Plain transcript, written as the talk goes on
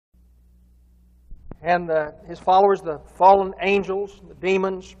and his followers, the fallen angels, the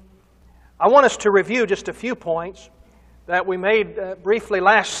demons. I want us to review just a few points that we made briefly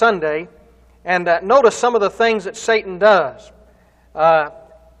last Sunday, and notice some of the things that Satan does,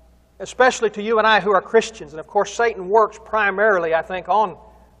 especially to you and I who are Christians. And of course, Satan works primarily, I think, on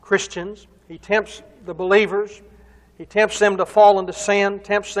Christians. He tempts the believers. He tempts them to fall into sin,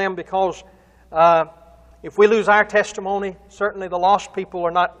 tempts them because if we lose our testimony, certainly the lost people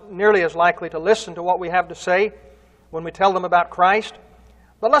are not nearly as likely to listen to what we have to say when we tell them about Christ.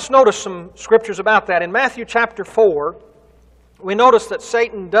 But let's notice some scriptures about that. In Matthew chapter 4, we notice that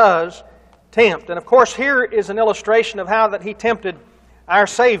Satan does tempt. And of course, here is an illustration of how that he tempted our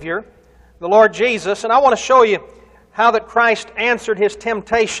Savior, the Lord Jesus. And I want to show you how that Christ answered his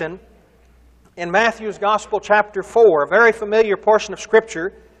temptation in Matthew's Gospel chapter 4, a very familiar portion of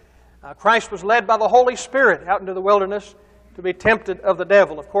Scripture. Christ was led by the Holy Spirit out into the wilderness to be tempted of the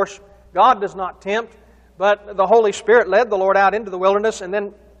devil. Of course, God does not tempt, but the Holy Spirit led the Lord out into the wilderness, and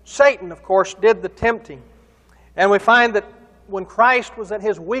then Satan, of course, did the tempting. And we find that when Christ was at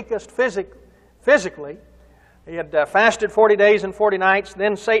his weakest physically, he had fasted 40 days and 40 nights,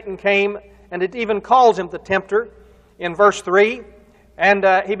 then Satan came, and it even calls him the tempter in verse 3, and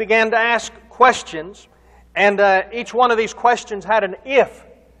he began to ask questions, and each one of these questions had an if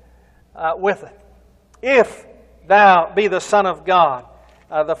with it. If thou be the Son of God.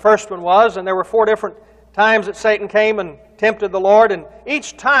 The first one was, and there were 4 different times that Satan came and tempted the Lord, and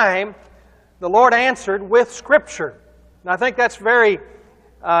each time the Lord answered with Scripture. And I think that's very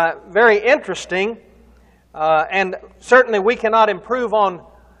interesting, and certainly we cannot improve on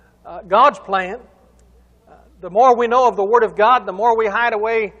God's plan. The more we know of the Word of God, the more we hide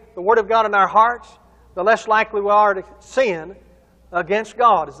away the Word of God in our hearts, the less likely we are to sin against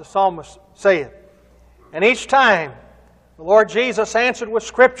God, as the psalmist said. And each time, the Lord Jesus answered with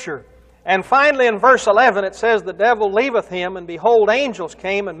Scripture. And finally, in verse 11, it says, "The devil leaveth him, and behold, angels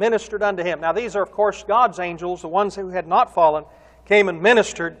came and ministered unto him." Now, these are, of course, God's angels, the ones who had not fallen, came and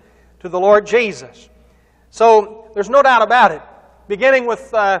ministered to the Lord Jesus. So, there's no doubt about it. Beginning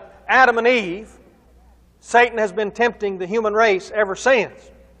with Adam and Eve, Satan has been tempting the human race ever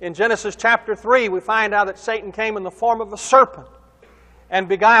since. In Genesis chapter 3, we find out that Satan came in the form of a serpent and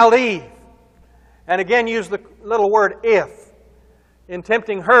beguiled Eve. And again used the little word if in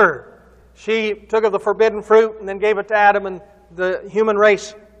tempting her. She took of the forbidden fruit and then gave it to Adam, and the human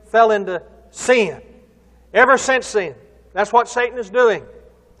race fell into sin. Ever since then, that's what Satan is doing.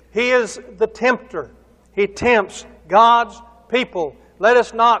 He is the tempter. He tempts God's people. Let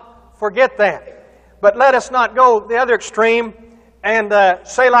us not forget that. But let us not go the other extreme and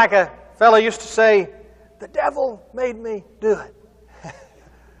say like a fellow used to say, "The devil made me do it."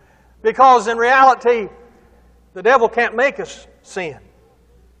 Because in reality, the devil can't make us sin.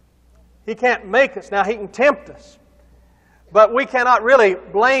 He can't make us. Now, he can tempt us. But we cannot really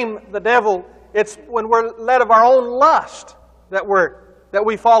blame the devil. It's when we're led of our own lust that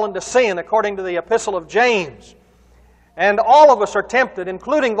we fall into sin, according to the Epistle of James. And all of us are tempted,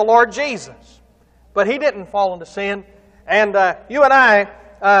 including the Lord Jesus. But He didn't fall into sin. And you and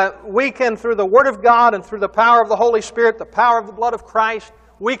I, we can, through the Word of God and through the power of the Holy Spirit, the power of the blood of Christ,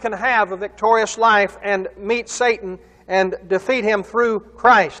 we can have a victorious life and meet Satan and defeat him through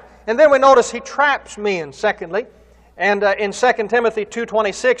Christ. And then we notice he traps men, secondly. And in 2 Timothy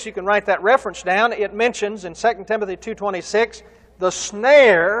 2:26, you can write that reference down. It mentions in 2 Timothy 2:26, the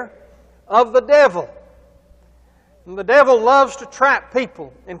snare of the devil. And the devil loves to trap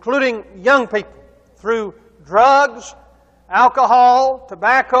people, including young people, through drugs, alcohol,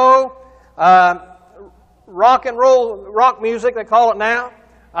 tobacco, rock and roll, rock music, they call it now,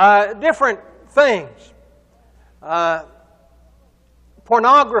 different things,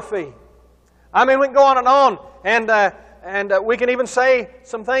 pornography. I mean, we can go on, and we can even say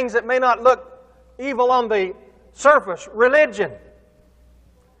some things that may not look evil on the surface. Religion.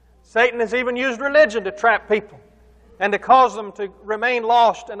 Satan has even used religion to trap people and to cause them to remain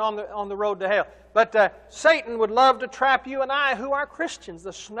lost and on the road to hell. But Satan would love to trap you and I who are Christians.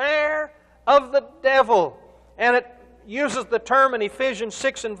 The snare of the devil. And it uses the term in Ephesians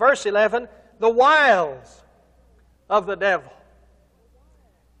 6 and verse 11, the wiles of the devil.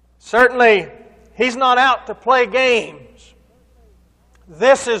 Certainly, he's not out to play games.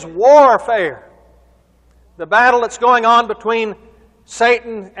 This is warfare. The battle that's going on between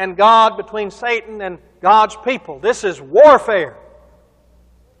Satan and God, between Satan and God's people. This is warfare.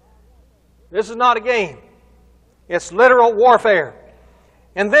 This is not a game. It's literal warfare.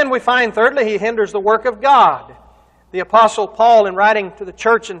 And then we find, thirdly, he hinders the work of God. The Apostle Paul, in writing to the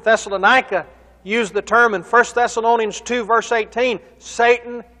church in Thessalonica, used the term in 1 Thessalonians 2, verse 18,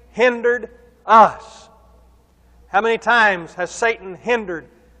 Satan hindered us. How many times has Satan hindered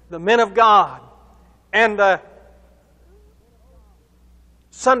the men of God and the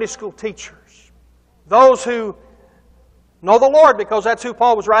Sunday school teachers, those who know the Lord, because that's who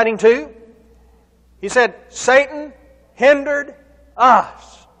Paul was writing to? He said, Satan hindered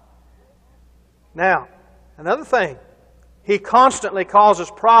us. Now, another thing, he constantly causes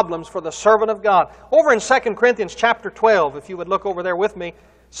problems for the servant of God. Over in 2 Corinthians chapter 12, if you would look over there with me,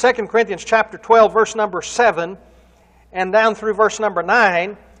 2 Corinthians chapter 12, verse number 7, and down through verse number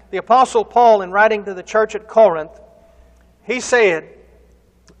 9, the Apostle Paul, in writing to the church at Corinth, he said,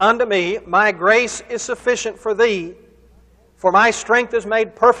 Unto me my grace is sufficient for thee, for my strength is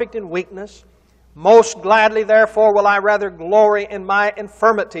made perfect in weakness. Most gladly, therefore, will I rather glory in my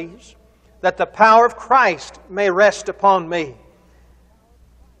infirmities, that the power of Christ may rest upon me.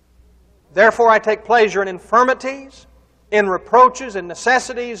 Therefore I take pleasure in infirmities, in reproaches, in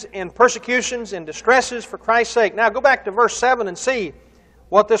necessities, in persecutions, in distresses for Christ's sake. Now go back to verse 7 and see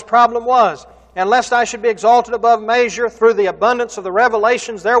what this problem was. And lest I should be exalted above measure through the abundance of the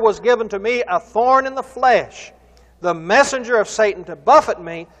revelations, there was given to me a thorn in the flesh, the messenger of Satan to buffet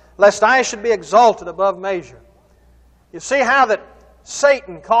me, lest I should be exalted above measure. You see how that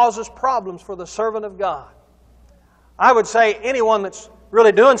Satan causes problems for the servant of God. I would say anyone that's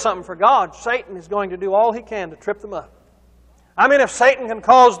really doing something for God, Satan is going to do all he can to trip them up. I mean, if Satan can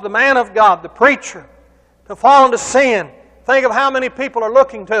cause the man of God, the preacher, to fall into sin, think of how many people are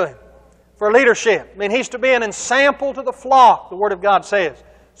looking to him for leadership. I mean, he's to be an ensample to the flock, the Word of God says.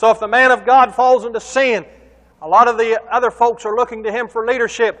 So if the man of God falls into sin, a lot of the other folks are looking to him for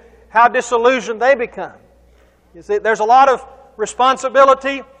leadership. How disillusioned they become. You see, there's a lot of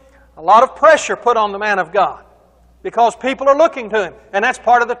responsibility, a lot of pressure put on the man of God because people are looking to him, and that's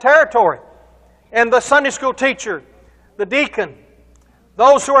part of the territory. And the Sunday school teacher, the deacon,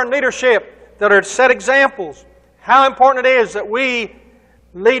 those who are in leadership that are set examples, how important it is that we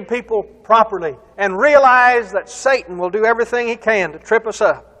lead people properly and realize that Satan will do everything he can to trip us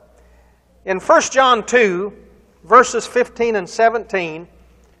up. In 1 John 2, verses 15 and 17,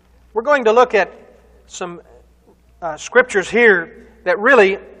 we're going to look at some scriptures here that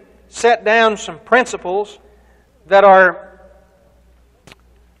really set down some principles that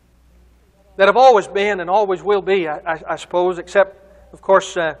have always been and always will be, I suppose, except, of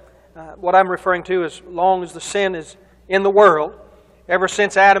course, what I'm referring to as long as the sin is in the world. Ever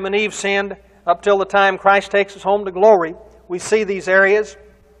since Adam and Eve sinned, up till the time Christ takes us home to glory, we see these areas.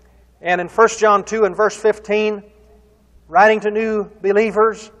 And in 1 John 2 and verse 15, writing to new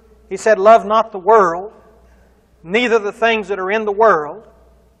believers, he said, Love not the world, neither the things that are in the world.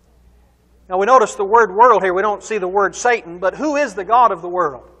 Now we notice the word world here, we don't see the word Satan, but who is the God of the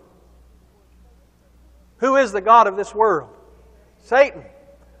world? Who is the God of this world? Satan.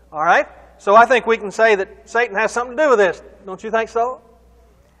 All right? So I think we can say that Satan has something to do with this. Don't you think so?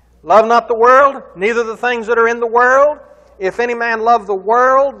 Love not the world, neither the things that are in the world. If any man love the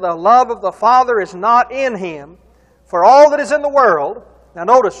world, the love of the Father is not in him. For all that is in the world, now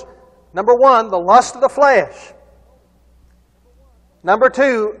notice, number one, the lust of the flesh. Number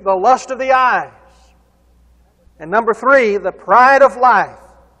two, the lust of the eyes. And number three, the pride of life.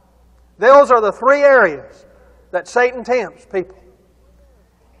 Those are the three areas that Satan tempts people.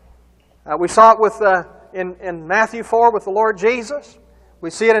 We saw it in Matthew 4 with the Lord Jesus. We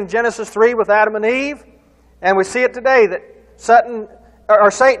see it in Genesis 3 with Adam and Eve. And we see it today that Satan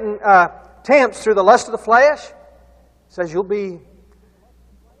tempts through the lust of the flesh. Says you'll be,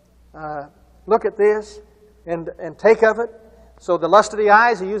 look at this and take of it. So the lust of the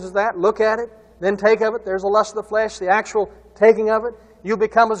eyes, he uses that, look at it, then take of it. There's the lust of the flesh, the actual taking of it. You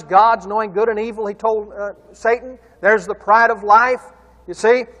become as gods, knowing good and evil, he told Satan. There's the pride of life, you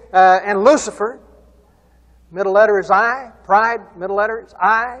see. And Lucifer, middle letter is I. Pride, middle letter is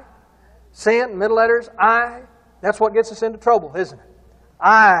I. Sin, middle letter is I. That's what gets us into trouble, isn't it?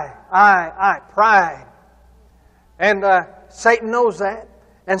 I. Pride. And Satan knows that.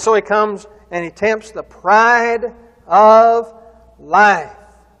 And so he comes and he tempts the pride of life.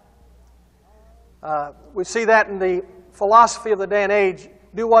 We see that in the philosophy of the day and age.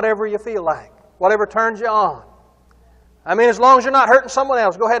 Do whatever you feel like. Whatever turns you on. I mean, as long as you're not hurting someone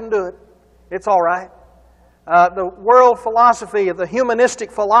else, go ahead and do it. It's all right. The world philosophy, the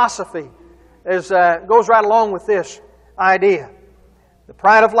humanistic philosophy, goes right along with this idea. The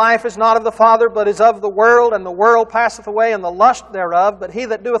pride of life is not of the Father, but is of the world, and the world passeth away, and the lust thereof. But he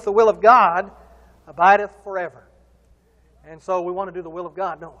that doeth the will of God abideth forever. And so we want to do the will of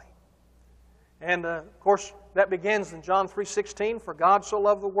God, don't we? And, of course, that begins in John 3:16. For God so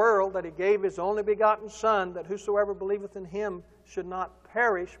loved the world that he gave his only begotten Son, that whosoever believeth in him should not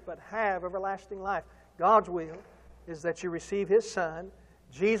perish but have everlasting life. God's will is that you receive His Son,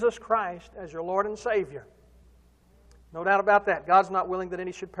 Jesus Christ, as your Lord and Savior. No doubt about that. God's not willing that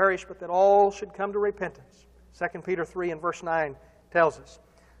any should perish, but that all should come to repentance. 2 Peter 3 and verse 9 tells us.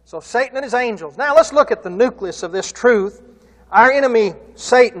 So Satan and his angels. Now let's look at the nucleus of this truth. Our enemy,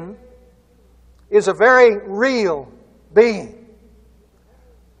 Satan, is a very real being.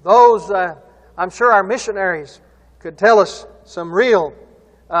 Those, I'm sure our missionaries could tell us some real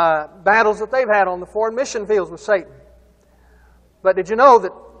battles that they've had on the foreign mission fields with Satan. But did you know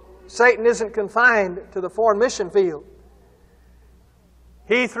that Satan isn't confined to the foreign mission field?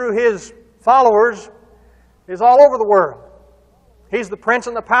 He, through his followers, is all over the world. He's the prince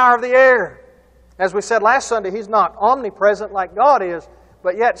and the power of the air. As we said last Sunday, he's not omnipresent like God is,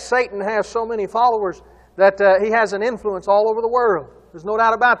 but yet Satan has so many followers that he has an influence all over the world. There's no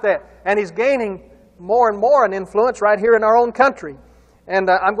doubt about that. And he's gaining more and more an influence right here in our own country. And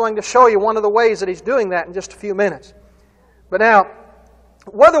I'm going to show you one of the ways that he's doing that in just a few minutes. But now,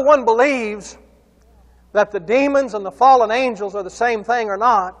 whether one believes that the demons and the fallen angels are the same thing or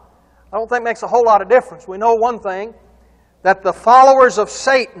not, I don't think makes a whole lot of difference. We know one thing, that the followers of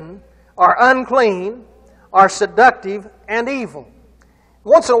Satan are unclean, are seductive, and evil.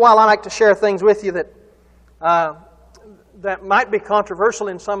 Once in a while I like to share things with you that might be controversial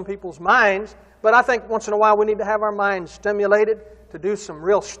in some people's minds, but I think once in a while we need to have our minds stimulated to do some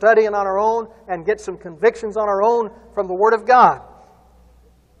real studying on our own and get some convictions on our own from the Word of God.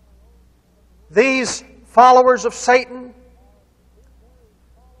 These followers of Satan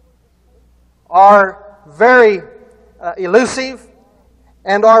are very elusive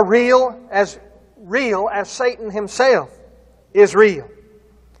and are real as Satan himself is real.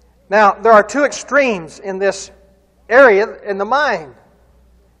 Now, there are two extremes in this area in the mind.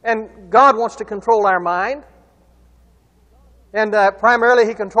 And God wants to control our mind. And primarily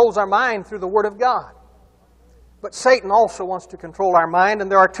He controls our mind through the Word of God. But Satan also wants to control our mind,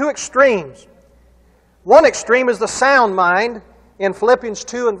 and there are two extremes. One extreme is the sound mind. In Philippians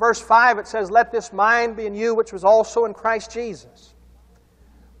 2 and verse 5 it says, "Let this mind be in you which was also in Christ Jesus."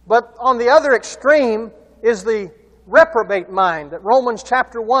 But on the other extreme is the reprobate mind that Romans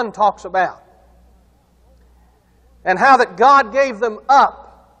chapter 1 talks about. And how that God gave them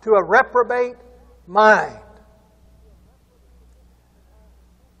up to a reprobate mind.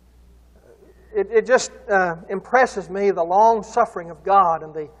 It just impresses me the long suffering of God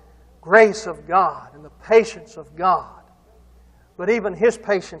and the grace of God and the patience of God. But even His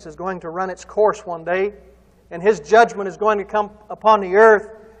patience is going to run its course one day, and His judgment is going to come upon the earth,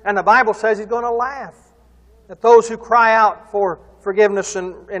 and the Bible says He's going to laugh at those who cry out for forgiveness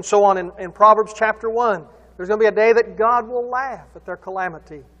and so on in Proverbs chapter 1. There's going to be a day that God will laugh at their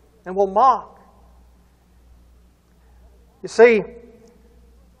calamity and will mock. You see,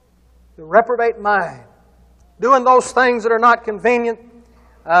 the reprobate mind, doing those things that are not convenient,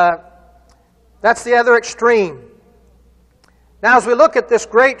 that's the other extreme. Now, as we look at this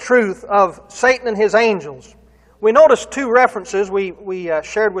great truth of Satan and his angels, we notice two references we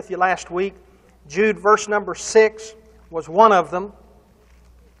shared with you last week. Jude verse number 6 was one of them.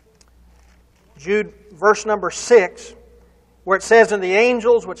 Jude verse number 6, where it says, "And the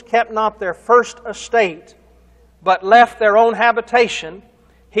angels which kept not their first estate, but left their own habitation,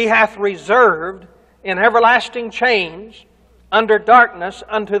 He hath reserved in everlasting chains under darkness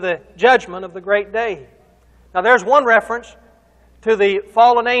unto the judgment of the great day." Now there's one reference to the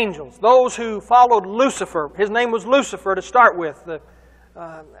fallen angels, those who followed Lucifer. His name was Lucifer to start with,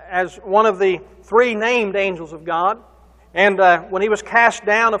 as one of the three named angels of God. And when he was cast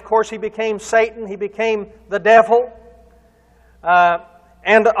down, of course, he became Satan. He became the devil.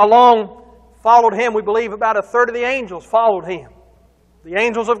 And along followed him, we believe about a third of the angels followed him. The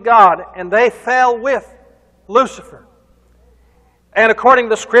angels of God. And they fell with Lucifer. And according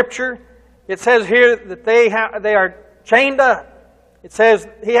to Scripture, it says here that they are chained up. It says,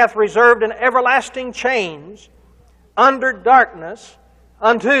 "He hath reserved in everlasting chains under darkness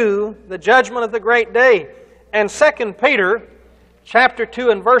unto the judgment of the great day." And 2 Peter chapter 2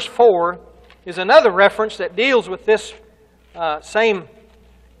 and verse 4 is another reference that deals with this same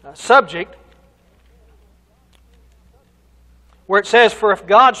subject, where it says, "For if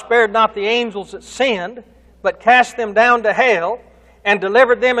God spared not the angels that sinned, but cast them down to hell, and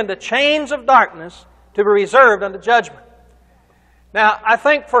delivered them into chains of darkness to be reserved unto judgment." Now, I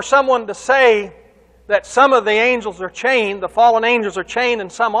think for someone to say that some of the angels are chained, the fallen angels are chained,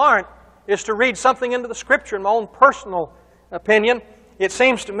 and some aren't, is to read something into the Scripture. In my own personal opinion, it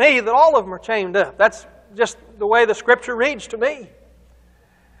seems to me that all of them are chained up. That's just the way the Scripture reads to me.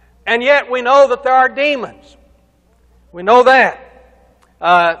 And yet we know that there are demons. We know that.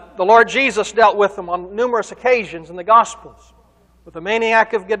 The Lord Jesus dealt with them on numerous occasions in the Gospels, with the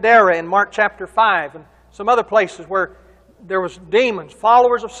maniac of Gadara in Mark chapter 5, and some other places where there was demons,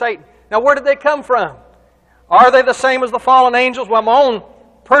 followers of Satan. Now, where did they come from? Are they the same as the fallen angels? Well, my own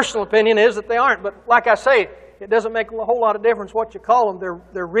personal opinion is that they aren't. But like I say, it doesn't make a whole lot of difference what you call them.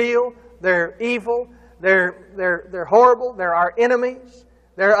 They're real. They're evil. They're horrible. They're our enemies.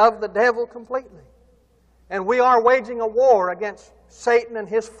 They're of the devil completely. And we are waging a war against Satan and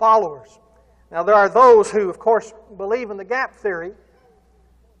his followers. Now, there are those who, of course, believe in the gap theory,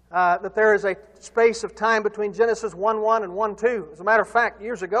 that there is a space of time between Genesis 1:1 and 1:2. As a matter of fact,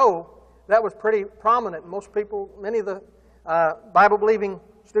 years ago, that was pretty prominent. Most people, many of the Bible-believing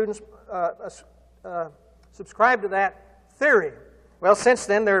students subscribe to that theory. Well, since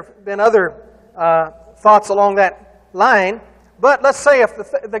then, there have been other thoughts along that line. But let's say if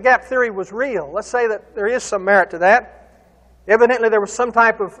the gap theory was real, let's say that there is some merit to that. Evidently, there was some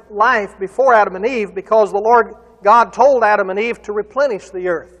type of life before Adam and Eve because the Lord God told Adam and Eve to replenish the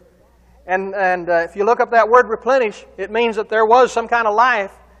earth. And if you look up that word replenish, it means that there was some kind of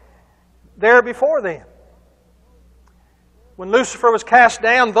life there before then. When Lucifer was cast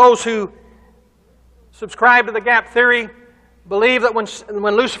down, those who subscribe to the gap theory believe that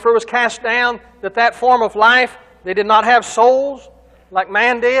when Lucifer was cast down, that form of life, they did not have souls like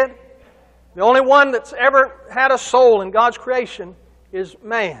man did. The only one that's ever had a soul in God's creation is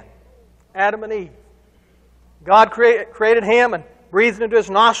man, Adam and Eve. God created him and breathed into his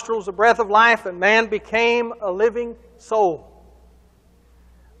nostrils the breath of life, and man became a living soul.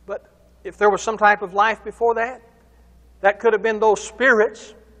 But if there was some type of life before that, that could have been those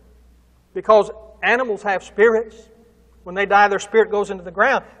spirits, because animals have spirits. When they die, their spirit goes into the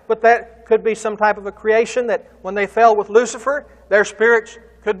ground. But that could be some type of a creation that when they fell with Lucifer, their spirits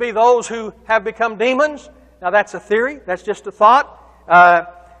could be those who have become demons. Now that's a theory. That's just a thought. I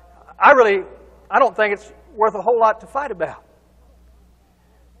don't think it's worth a whole lot to fight about.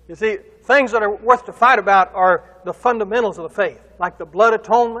 You see, things that are worth to fight about are the fundamentals of the faith, like the blood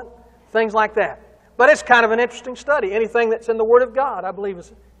atonement, things like that. But it's kind of an interesting study. Anything that's in the Word of God, I believe,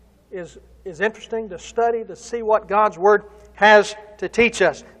 is interesting to study, to see what God's Word has to teach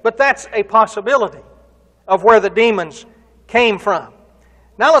us. But that's a possibility of where the demons came from.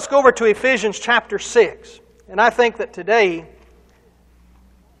 Now let's go over to Ephesians chapter 6. And I think that today,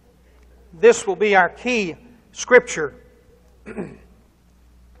 this will be our key scripture.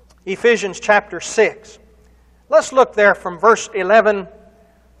 Ephesians chapter 6. Let's look there from verse 11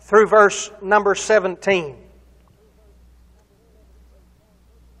 through verse number 17.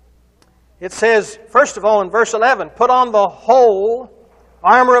 It says, first of all, in verse 11, put on the whole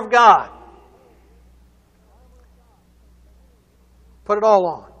armor of God. Put it all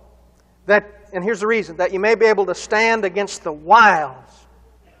on. And here's the reason, that you may be able to stand against the wiles,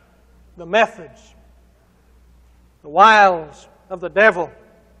 the methods, the wiles of the devil.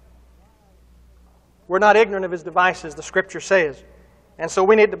 We're not ignorant of his devices, the Scripture says. And so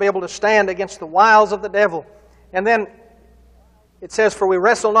we need to be able to stand against the wiles of the devil. And then it says, for we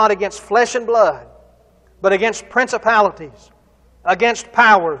wrestle not against flesh and blood, but against principalities, against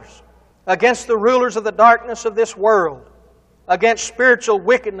powers, against the rulers of the darkness of this world, against spiritual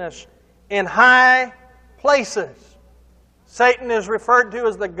wickedness in high places. Satan is referred to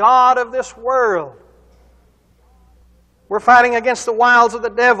as the god of this world. We're fighting against the wiles of the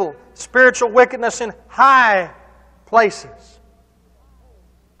devil, spiritual wickedness in high places.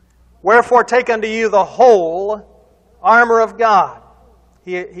 Wherefore take unto you the whole armor of God.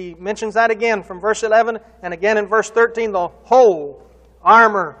 He mentions that again from verse 11 and again in verse 13, the whole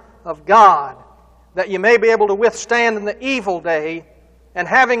armor of God, that you may be able to withstand in the evil day, and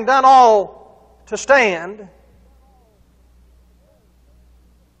having done all to stand.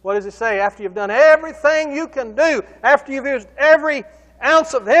 What does it say? After you've done everything you can do, after you've used every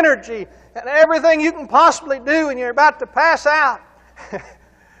ounce of energy and everything you can possibly do, and you're about to pass out,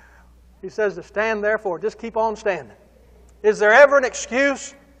 he says to stand therefore. Just keep on standing. Is there ever an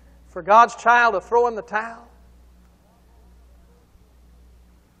excuse for God's child to throw in the towel?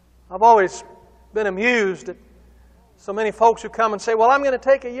 I've always been amused at so many folks who come and say, well, I'm going to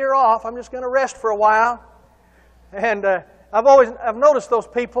take a year off. I'm just going to rest for a while. And I've noticed those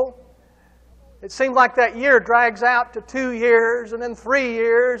people. It seems like that year drags out to 2 years, and then 3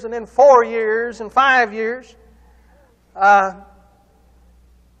 years, and then 4 years, and 5 years. I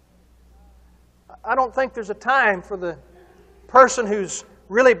don't think there's a time for the person who's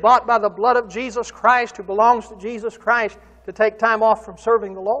really bought by the blood of Jesus Christ, who belongs to Jesus Christ, to take time off from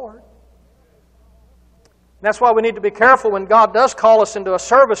serving the Lord. That's why we need to be careful when God does call us into a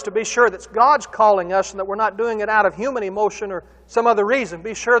service to be sure that God's calling us and that we're not doing it out of human emotion or some other reason.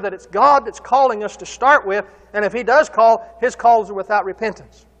 Be sure that it's God that's calling us to start with, and if He does call, His calls are without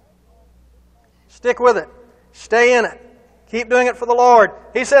repentance. Stick with it. Stay in it. Keep doing it for the Lord.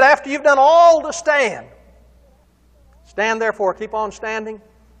 He said, after you've done all to stand, stand therefore, keep on standing,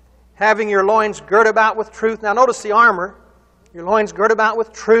 having your loins girt about with truth. Now notice the armor. Your loins girt about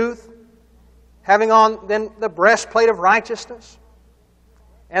with truth. Having on then the breastplate of righteousness.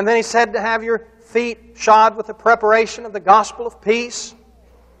 And then He said to have your feet shod with the preparation of the gospel of peace.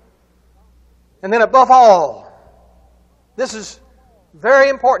 And then above all, this is very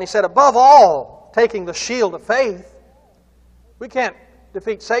important. He said, above all, taking the shield of faith. We can't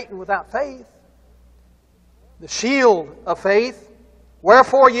defeat Satan without faith. The shield of faith.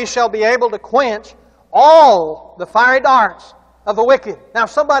 Wherefore ye shall be able to quench all the fiery darts of the wicked. Now if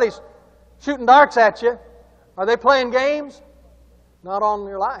somebody's shooting darts at you, are they playing games? Not on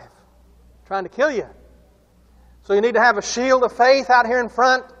your life. Trying to kill you. So you need to have a shield of faith out here in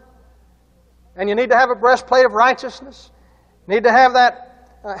front. And you need to have a breastplate of righteousness. You need to have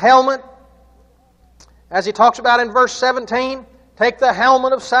that helmet. As he talks about in verse 17, take the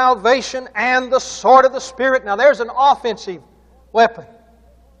helmet of salvation and the sword of the Spirit. Now there's an offensive weapon.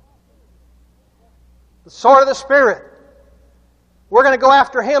 The sword of the Spirit. We're going to go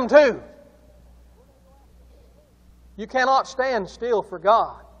after Him too. You cannot stand still for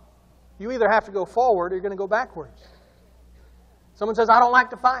God. You either have to go forward or you're going to go backwards. Someone says, I don't like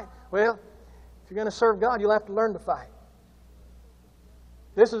to fight. Well, if you're going to serve God, you'll have to learn to fight.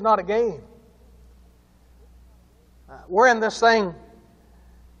 This is not a game. We're in this thing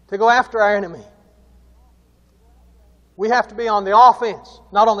to go after our enemy. We have to be on the offense,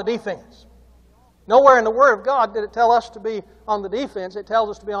 not on the defense. Nowhere in the Word of God did it tell us to be on the defense. It tells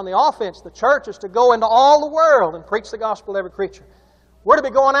us to be on the offense. The church is to go into all the world and preach the gospel to every creature. We're to be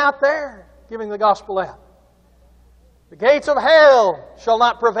going out there, giving the gospel out. The gates of hell shall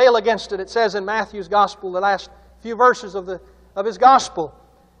not prevail against it, it says in Matthew's gospel, the last few verses of his gospel.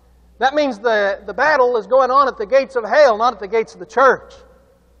 That means the battle is going on at the gates of hell, not at the gates of the church.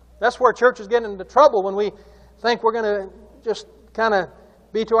 That's where churches get into trouble, when we think we're going to just kind of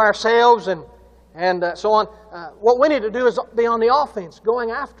be to ourselves and so on. What we need to do is be on the offense,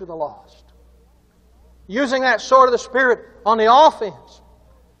 going after the lost. Using that sword of the Spirit on the offense.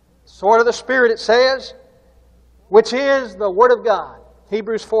 Sword of the Spirit, it says, which is the Word of God.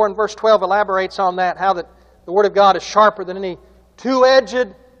 Hebrews 4 and verse 12 elaborates on that, how that the Word of God is sharper than any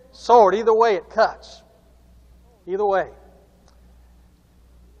two-edged sword. Either way it cuts. Either way.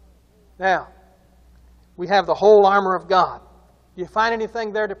 Now, we have the whole armor of God. Do you find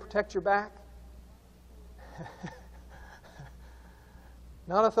anything there to protect your back?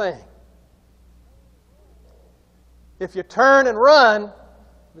 Not a thing. If you turn and run,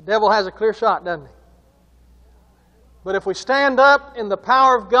 the devil has a clear shot, doesn't he? But if we stand up in the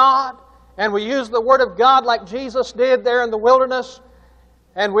power of God and we use the Word of God like Jesus did there in the wilderness,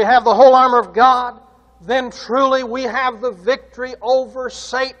 and we have the whole armor of God, then truly we have the victory over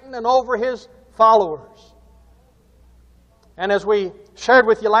Satan and over his followers. And as we shared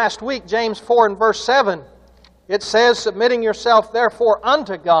with you last week, James 4 and verse 7, it says, submitting yourself therefore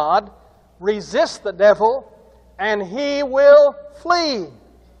unto God, resist the devil, and he will flee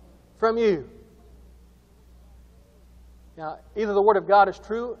from you. Now, either the Word of God is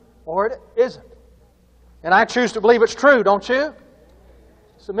true or it isn't. And I choose to believe it's true, don't you?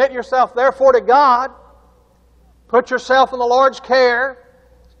 Submit yourself therefore to God. Put yourself in the Lord's care.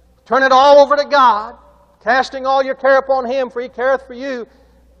 Turn it all over to God. Casting all your care upon Him, for He careth for you.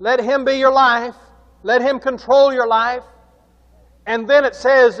 Let Him be your life. Let Him control your life. And then it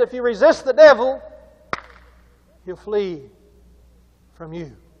says, if you resist the devil, he'll flee from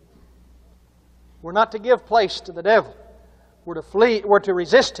you. We're not to give place to the devil. We're to flee. We're to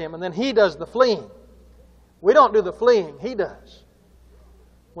resist him, and then he does the fleeing. We don't do the fleeing. He does.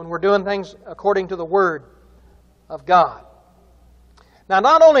 When we're doing things according to the Word of God. Now,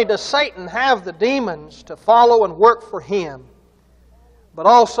 not only does Satan have the demons to follow and work for him, but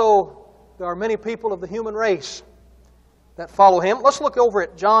also there are many people of the human race that follow him. Let's look over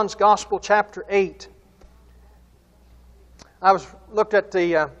at John's Gospel, chapter 8. I looked at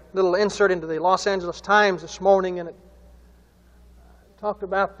the little insert into the Los Angeles Times this morning, and it talked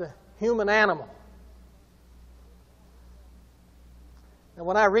about the human animal. And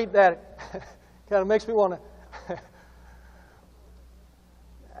when I read that, it kind of makes me want to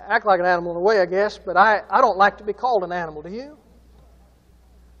act like an animal in a way, I guess, but I don't like to be called an animal, do you?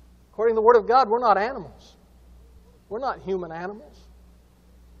 According to the Word of God, we're not animals. We're not human animals.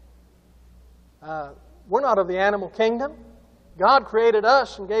 We're not of the animal kingdom. God created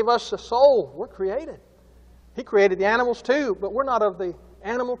us and gave us a soul. We're created. He created the animals too, but we're not of the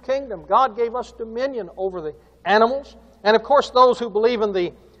animal kingdom. God gave us dominion over the animals. And of course, those who believe in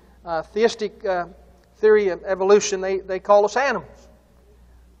the theistic theory of evolution, they call us animals.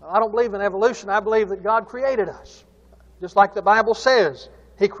 I don't believe in evolution. I believe that God created us. Just like the Bible says,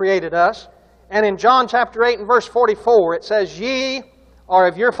 He created us. And in John chapter 8 and verse 44, it says, "Ye are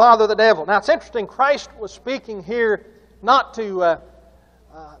of your father the devil." Now it's interesting, Christ was speaking here not to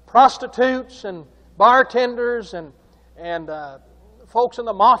prostitutes and bartenders and folks in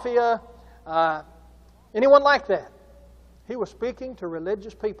the mafia, anyone like that. He was speaking to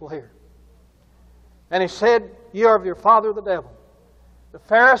religious people here. And He said, "Ye are of your father the devil." The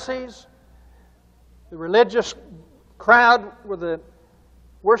Pharisees, the religious crowd, were the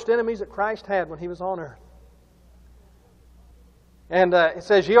worst enemies that Christ had when He was on earth. And it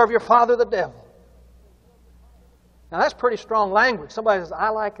says, "Ye are of your father the devil." Now that's pretty strong language. Somebody says, "I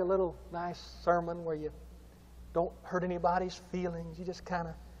like a little nice sermon where you don't hurt anybody's feelings. You just kind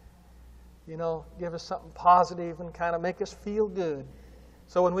of, give us something positive and kind of make us feel good.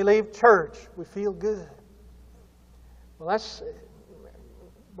 So when we leave church, we feel good."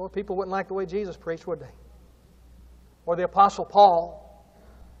 Well, people wouldn't like the way Jesus preached, would they? Or the Apostle Paul,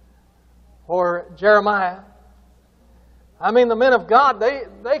 or Jeremiah. I mean, the men of God,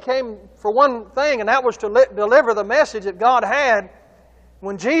 they came for one thing, and that was to deliver the message that God had.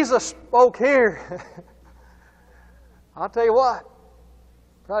 When Jesus spoke here, I'll tell you what,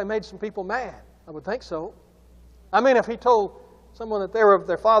 probably made some people mad. I would think so. I mean, if He told someone that they were of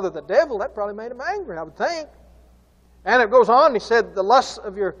their father the devil, that probably made them angry, I would think. And it goes on, He said, "The lusts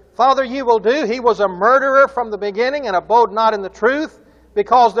of your father ye will do. He was a murderer from the beginning, and abode not in the truth,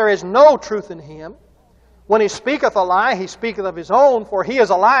 because there is no truth in him. When he speaketh a lie, he speaketh of his own, for he is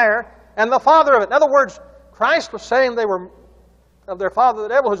a liar, and the father of it." In other words, Christ was saying they were of their father the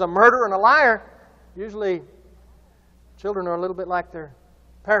devil, who's a murderer and a liar. Usually, children are a little bit like their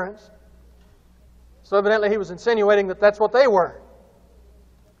parents. So evidently He was insinuating that that's what they were.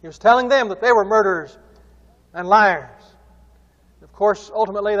 He was telling them that they were murderers and liars. Of course,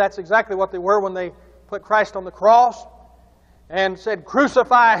 ultimately, that's exactly what they were when they put Christ on the cross and said,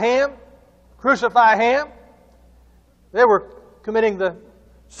 "Crucify Him, crucify Him." They were committing the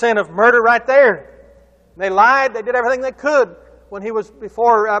sin of murder right there. They lied. They did everything they could when He was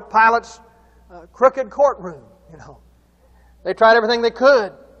before Pilate's crooked courtroom. They tried everything they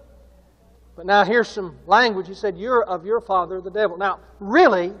could. But now here's some language. He said, "You're of your father the devil." Now,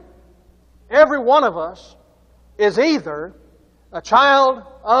 really, every one of us is either a child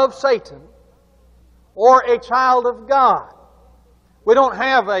of Satan or a child of God. We don't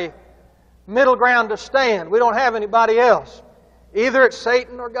have a middle ground to stand. We don't have anybody else. Either it's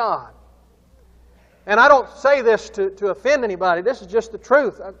Satan or God. And I don't say this to offend anybody. This is just the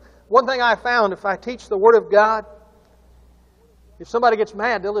truth. One thing I found, if I teach the Word of God, if somebody gets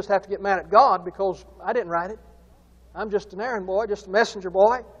mad, they'll just have to get mad at God because I didn't write it. I'm just an errand boy, just a messenger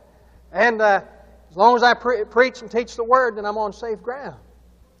boy. And as long as I preach and teach the Word, then I'm on safe ground.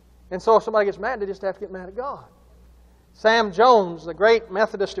 And so if somebody gets mad, they just have to get mad at God. Sam Jones, the great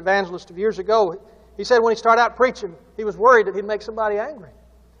Methodist evangelist of years ago, he said when he started out preaching, he was worried that he'd make somebody angry.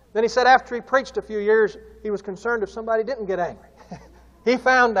 Then he said after he preached a few years, he was concerned if somebody didn't get angry. He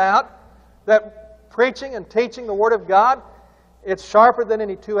found out that preaching and teaching the Word of God, it's sharper than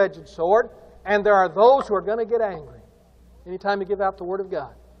any two-edged sword, and there are those who are going to get angry anytime you give out the Word of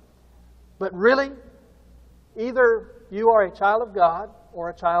God. But really, either you are a child of God or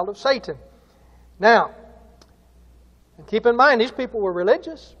a child of Satan. Now, and keep in mind, these people were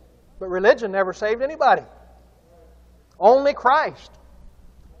religious, but religion never saved anybody. Only Christ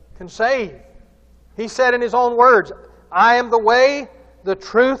can save. He said in His own words, "I am the way, the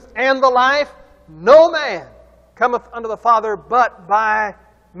truth, and the life. No man cometh unto the Father but by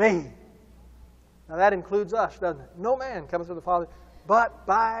me." Now that includes us, doesn't it? No man cometh to the Father but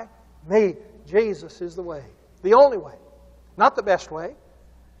by me. Jesus is the way. The only way. Not the best way.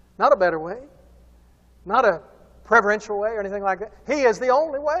 Not a better way. Not a preferential way or anything like that. He is the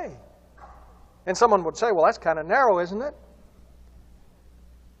only way. And someone would say, "Well, that's kind of narrow, isn't it?"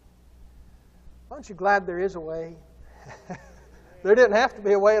 Aren't you glad there is a way? There didn't have to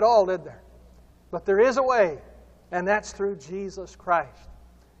be a way at all, did there? But there is a way, and that's through Jesus Christ.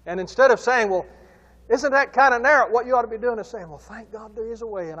 And instead of saying, "Well, isn't that kind of narrow?" what you ought to be doing is saying, "Well, thank God there is a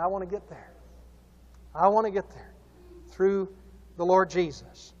way, and I want to get there. I want to get there through the Lord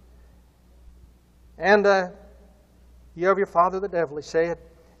Jesus." And "Ye are of your father the devil," he said.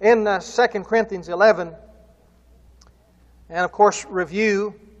 In 2 Corinthians 11, and of course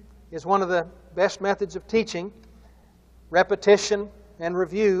review is one of the best methods of teaching. Repetition and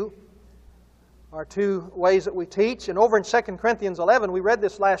review are two ways that we teach. And over in 2 Corinthians 11, we read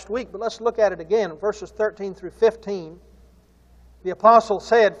this last week, but let's look at it again. Verses 13 through 15. The apostle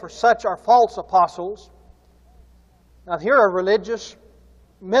said, "For such are false apostles." Now here are religious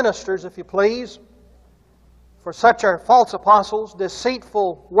ministers, if you please. "For such are false apostles,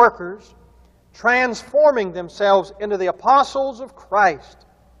 deceitful workers, transforming themselves into the apostles of Christ."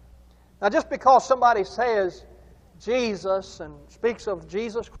 Now just because somebody says Jesus and speaks of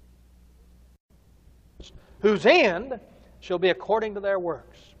Jesus Christ, whose end shall be according to their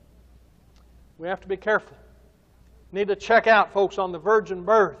works. We have to be careful. Need to check out, folks, on the virgin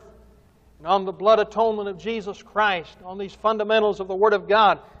birth and on the blood atonement of Jesus Christ, on these fundamentals of the Word of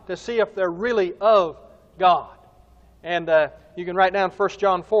God, to see if they're really of God. And you can write down 1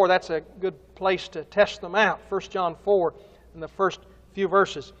 John 4. That's a good place to test them out. 1 John 4 in the first few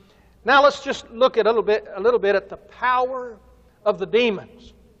verses. Now let's just look at a little bit at the power of the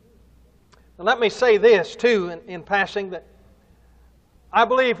demons. Now let me say this, too, in passing, that I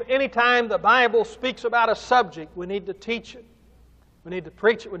believe any time the Bible speaks about a subject, we need to teach it, we need to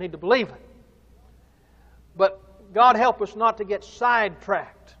preach it, we need to believe it. But God help us not to get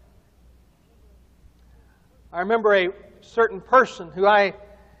sidetracked. I remember a certain person who I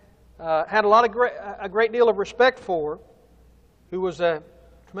had a great deal of respect for, who was a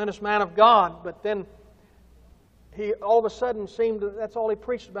tremendous man of God, but then he all of a sudden that's all he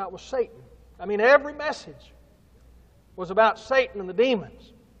preached about was Satan. I mean, every message was about Satan and the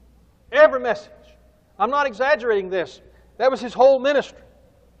demons. Every message. I'm not exaggerating this. That was his whole ministry.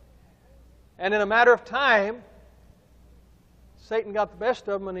 And in a matter of time, Satan got the best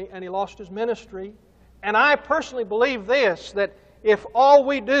of him and he lost his ministry. And I personally believe this, that if all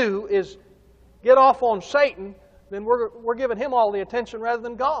we do is get off on Satan, then we're giving him all the attention rather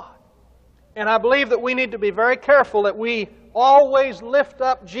than God. And I believe that we need to be very careful that we always lift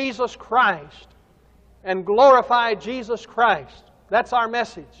up Jesus Christ and glorify Jesus Christ. That's our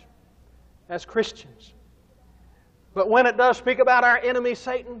message as Christians. But when it does speak about our enemy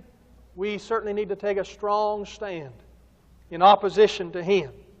Satan, we certainly need to take a strong stand in opposition to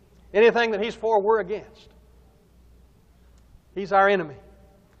him. Anything that he's for, we're against. He's our enemy.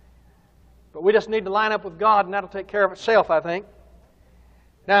 But we just need to line up with God, and that'll take care of itself, I think.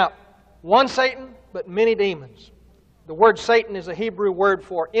 Now, one Satan, but many demons. The word Satan is a Hebrew word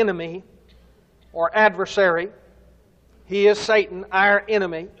for enemy or adversary. He is Satan, our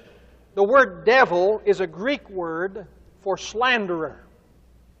enemy. The word devil is a Greek word for slanderer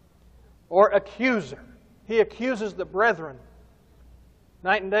or accuser. He accuses the brethren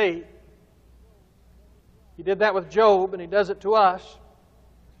night and day. He did that with Job, and he does it to us.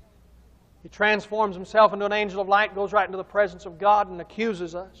 He transforms himself into an angel of light, goes right into the presence of God, and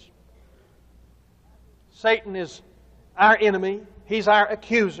accuses us. Satan is our enemy. He's our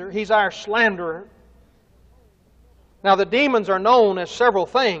accuser. He's our slanderer. Now, the demons are known as several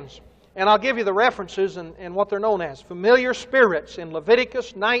things, and I'll give you the references and what they're known as. Familiar spirits in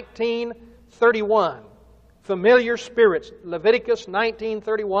Leviticus 19:31. Familiar spirits, Leviticus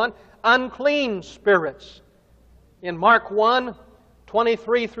 19:31. Unclean spirits in Mark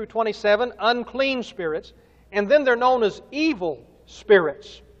 1:23 through 27. Unclean spirits. And then they're known as evil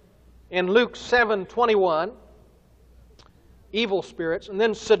spirits in Luke 7:21. Evil spirits. And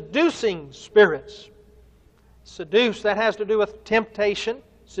then seducing spirits. Seduce, that has to do with temptation.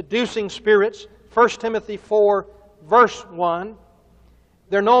 Seducing spirits. 1 Timothy 4, verse 1.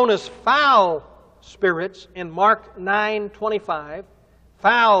 They're known as foul spirits in Mark 9:25.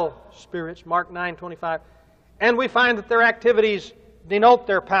 Foul spirits, Mark 9:25. And we find that their activities denote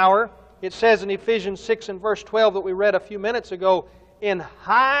their power. It says in Ephesians 6 and verse 12 that we read a few minutes ago, in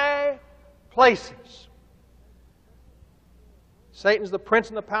high places. Satan's the prince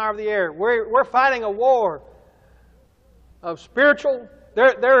and the power of the air. We're fighting a war of spiritual.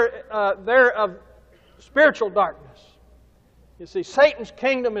 They're of spiritual darkness. You see, Satan's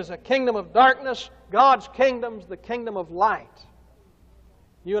kingdom is a kingdom of darkness. God's kingdom is the kingdom of light.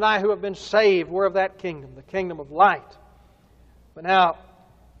 You and I who have been saved, we're of that kingdom, the kingdom of light. But now,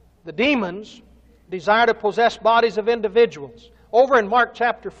 the demons desire to possess bodies of individuals. Over in Mark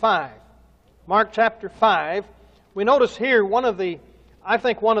chapter 5, we notice here I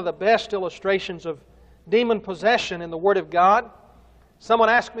think one of the best illustrations of demon possession in the Word of God. Someone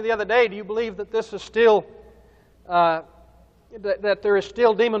asked me the other day, do you believe that this is still, that there is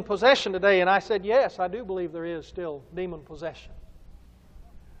still demon possession today? And I said, yes, I do believe there is still demon possession.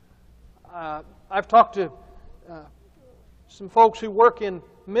 I've talked to some folks who work in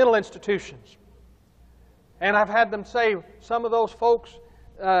mental institutions. And I've had them say, some of those folks,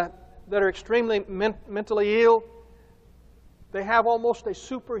 that are extremely mentally ill, they have almost a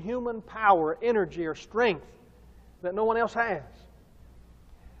superhuman power, energy, or strength that no one else has.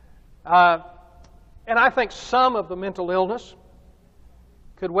 And I think some of the mental illness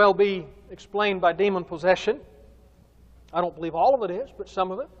could well be explained by demon possession. I don't believe all of it is, but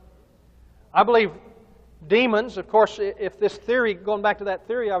some of it. I believe demons, of course, if this theory, going back to that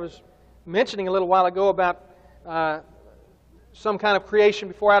theory I was mentioning a little while ago about some kind of creation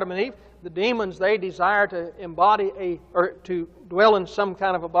before Adam and Eve, the demons, they desire to embody or to dwell in some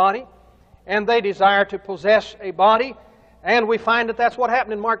kind of a body, and they desire to possess a body. And we find that that's what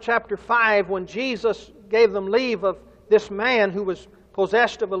happened in Mark chapter 5 when Jesus gave them leave of this man who was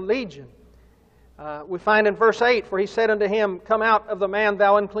possessed of a legion. We find in verse 8, for he said unto him, come out of the man,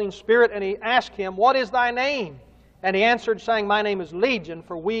 thou unclean spirit. And he asked him, what is thy name? And he answered, saying, my name is Legion,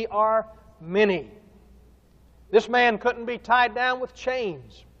 for we are many. This man couldn't be tied down with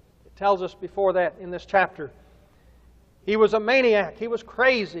chains. It tells us before that in this chapter. He was a maniac. He was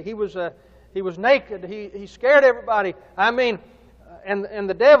crazy. He was naked. He scared everybody. I mean, and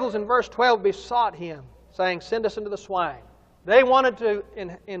the devils in verse 12 besought him, saying, send us into the swine. They wanted to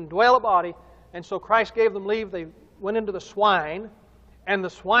indwell a body, and so Christ gave them leave. They went into the swine, and the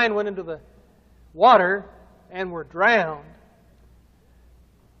swine went into the water and were drowned.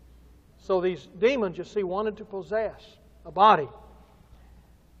 So these demons, you see, wanted to possess a body.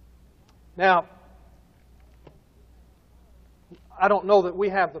 Now, I don't know that we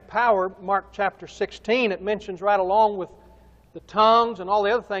have the power. Mark chapter 16, it mentions right along with the tongues and all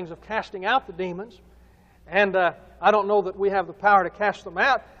the other things of casting out the demons. And I don't know that we have the power to cast them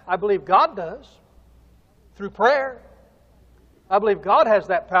out. I believe God does through prayer. I believe God has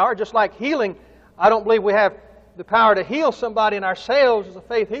that power. Just like healing, I don't believe we have the power to heal somebody in ourselves as a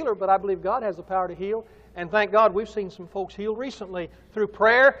faith healer, but I believe God has the power to heal. And thank God we've seen some folks heal recently through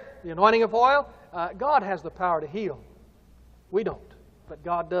prayer, the anointing of oil. God has the power to heal. We don't, but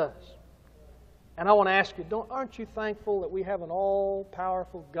God does. And I want to ask you, aren't you thankful that we have an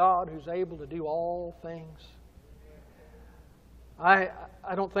all-powerful God who's able to do all things? I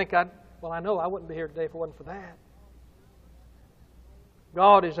don't think I know I wouldn't be here today if it wasn't for that.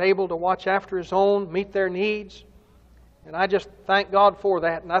 God is able to watch after His own, meet their needs. And I just thank God for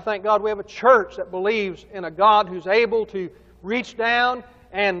that. And I thank God we have a church that believes in a God who's able to reach down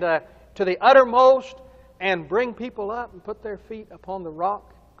and to the uttermost and bring people up and put their feet upon the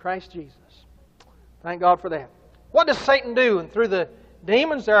rock, Christ Jesus. Thank God for that. What does Satan do? And through the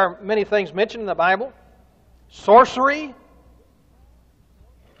demons, there are many things mentioned in the Bible. Sorcery,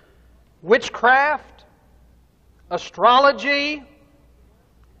 witchcraft, astrology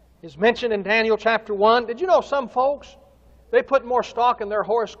is mentioned in Daniel chapter 1. Did you know some folks, they put more stock in their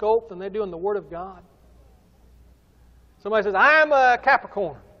horoscope than they do in the Word of God? Somebody says, I'm a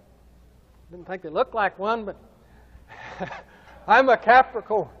Capricorn. Didn't think they looked like one, but I'm a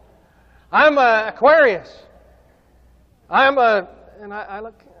Capricorn. I'm a Aquarius.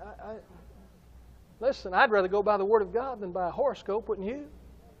 Listen, I'd rather go by the Word of God than by a horoscope, wouldn't you?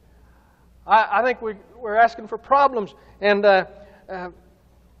 I think we're asking for problems. And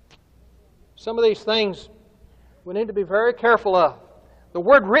some of these things we need to be very careful of. The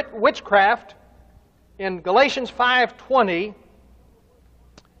word witchcraft in Galatians 5:20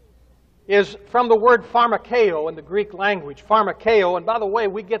 is from the word pharmakeo in the Greek language. Pharmakeo, and by the way,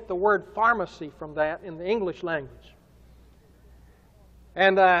 we get the word pharmacy from that in the English language.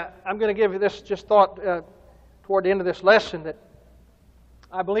 And I'm going to give you this just thought toward the end of this lesson that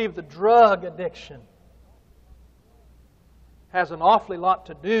I believe the drug addiction has an awfully lot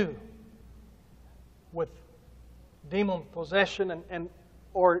to do with demon possession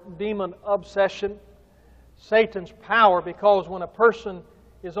or demon obsession, Satan's power, because when a person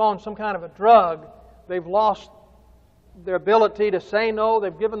is on some kind of a drug, they've lost their ability to say no.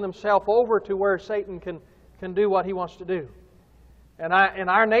 They've given themselves over to where Satan can do what he wants to do. And in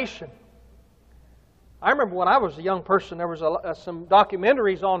our nation, I remember when I was a young person, there was some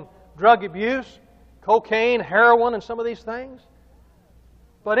documentaries on drug abuse, cocaine, heroin, and some of these things.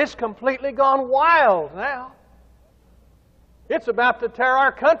 But it's completely gone wild now. It's about to tear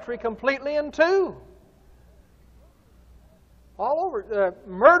our country completely in two. All over,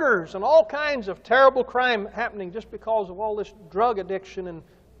 murders and all kinds of terrible crime happening just because of all this drug addiction and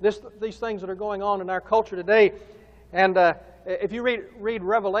these things that are going on in our culture today. And if you read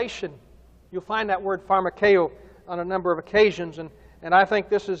Revelation, you'll find that word pharmakeo on a number of occasions. And I think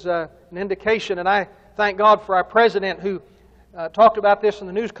this is an indication. And I thank God for our president who talked about this in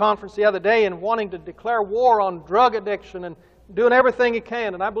the news conference the other day and wanting to declare war on drug addiction and doing everything he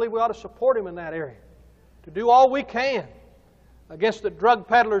can. And I believe we ought to support him in that area, to do all we can against the drug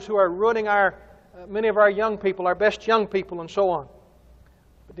peddlers who are ruining many of our young people, our best young people, and so on.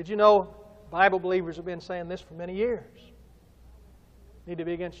 But did you know Bible believers have been saying this for many years? Need to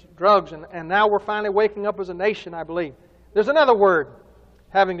be against drugs, and now we're finally waking up as a nation, I believe. There's another word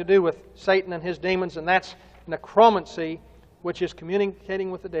having to do with Satan and his demons, and that's necromancy, which is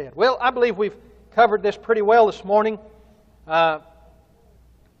communicating with the dead. Well, I believe we've covered this pretty well this morning. I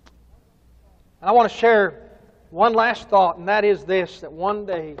want to share one last thought, and that is this, that one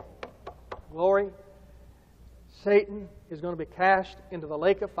day, glory, Satan is going to be cast into the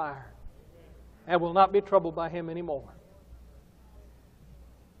lake of fire and will not be troubled by him anymore.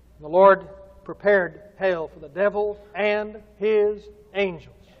 The Lord prepared hell for the devil and his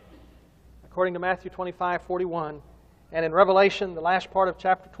angels, according to Matthew 25:41. And in Revelation, the last part of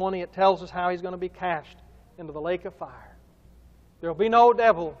chapter 20, it tells us how he's going to be cast into the lake of fire. There will be no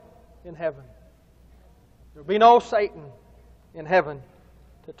devil in heaven. There will be no Satan in heaven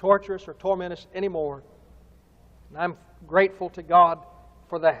to torture us or torment us anymore. And I'm grateful to God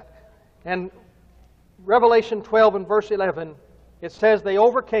for that. And Revelation 12 and verse 11, it says they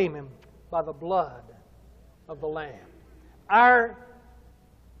overcame him by the blood of the Lamb. Our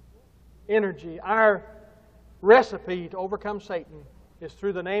energy, our recipe to overcome Satan is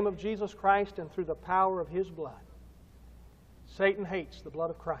through the name of Jesus Christ and through the power of His blood. Satan hates the blood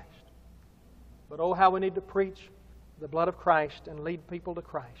of Christ. But oh, how we need to preach the blood of Christ and lead people to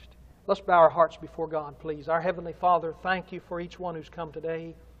Christ. Let's bow our hearts before God, please. Our Heavenly Father, thank You for each one who's come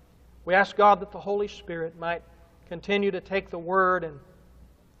today. We ask God that the Holy Spirit might continue to take the Word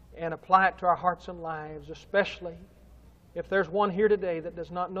and apply it to our hearts and lives, especially if there's one here today that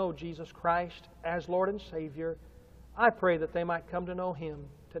does not know Jesus Christ as Lord and Savior. I pray that they might come to know Him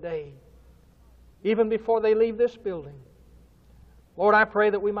today, even before they leave this building. Lord, I pray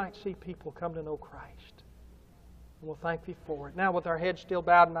that we might see people come to know Christ. And we'll thank Thee for it. Now, with our heads still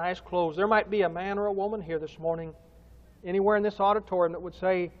bowed and eyes closed, there might be a man or a woman here this morning, anywhere in this auditorium, that would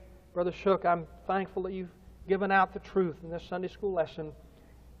say, Brother Shook, I'm thankful that You've given out the truth in this Sunday school lesson.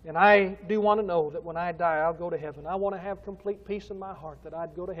 And I do want to know that when I die, I'll go to heaven. I want to have complete peace in my heart that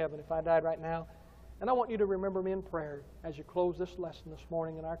I'd go to heaven if I died right now. And I want you to remember me in prayer as you close this lesson this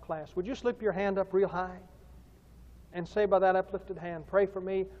morning in our class. Would you slip your hand up real high and say by that uplifted hand, pray for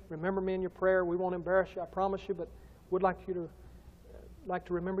me, remember me in your prayer. We won't embarrass you, I promise you, but would like to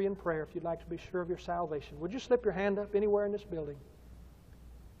remember you in prayer if you'd like to be sure of your salvation. Would you slip your hand up anywhere in this building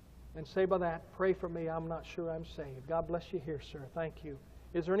and say by that, pray for me, I'm not sure I'm saved. God bless you here, sir. Thank you.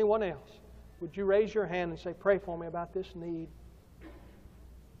 Is there anyone else? Would you raise your hand and say, pray for me about this need?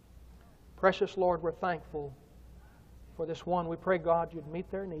 Precious Lord, we're thankful for this one. We pray, God, You'd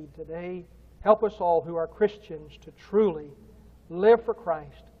meet their need today. Help us all who are Christians to truly live for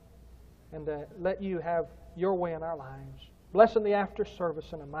Christ and to let You have Your way in our lives. Bless in the after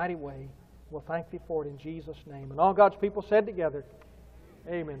service in a mighty way. We'll thank Thee for it in Jesus' name. And all God's people said together,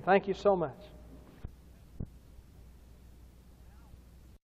 amen. Thank you so much.